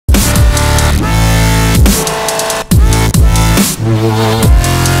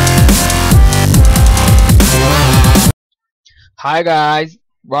Hi guys,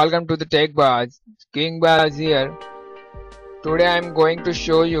 welcome to the Tech Buzz. King Buzz here. Today I am going to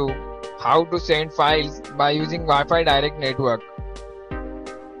show you how to send files by using Wi-Fi Direct network.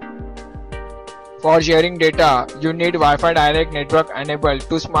 For sharing data, you need Wi-Fi Direct network enabled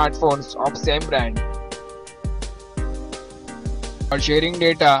to smartphones of same brand. For sharing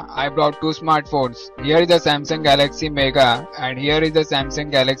data, I brought two smartphones. Here is the Samsung Galaxy Mega and here is the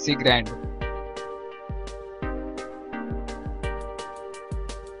Samsung Galaxy Grand.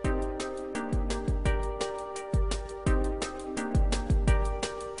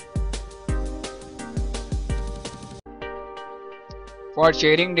 For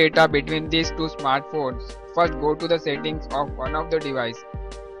sharing data between these two smartphones, first go to the settings of one of the device,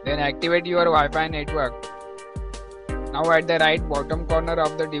 then activate your Wi-Fi network. Now at the right bottom corner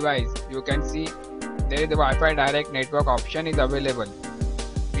of the device, you can see there is the Wi-Fi Direct network option is available.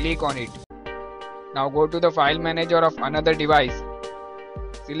 Click on it. Now go to the file manager of another device.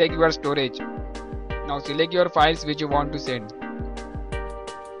 Select your storage. Now select your files which you want to send.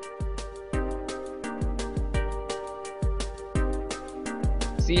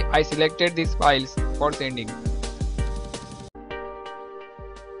 See, I selected these files for sending.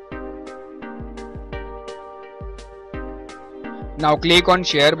 Now click on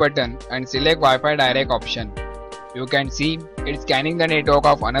share button and select Wi-Fi Direct option. You can see it's scanning the network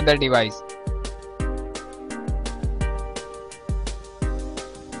of another device.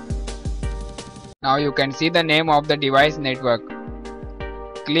 Now you can see the name of the device network.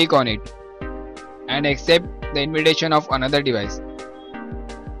 Click on it and accept the invitation of another device.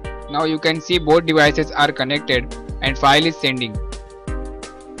 Now you can see both devices are connected and file is sending.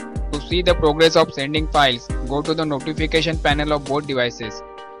 To see the progress of sending files, go to the notification panel of both devices.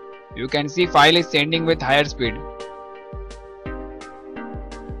 You can see file is sending with higher speed.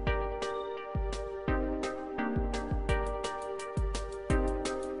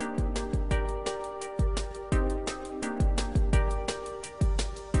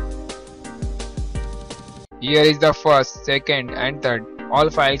 Here is the first, second and third. All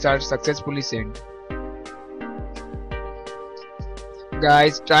files are successfully sent.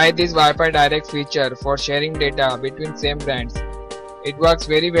 Guys, try this Wi-Fi Direct feature for sharing data between same brands. It works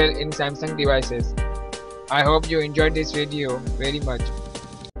very well in Samsung devices. I hope you enjoyed this video very much.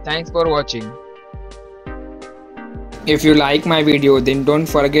 Thanks for watching. If you like my video, then don't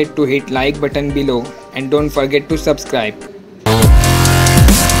forget to hit like button below and don't forget to subscribe.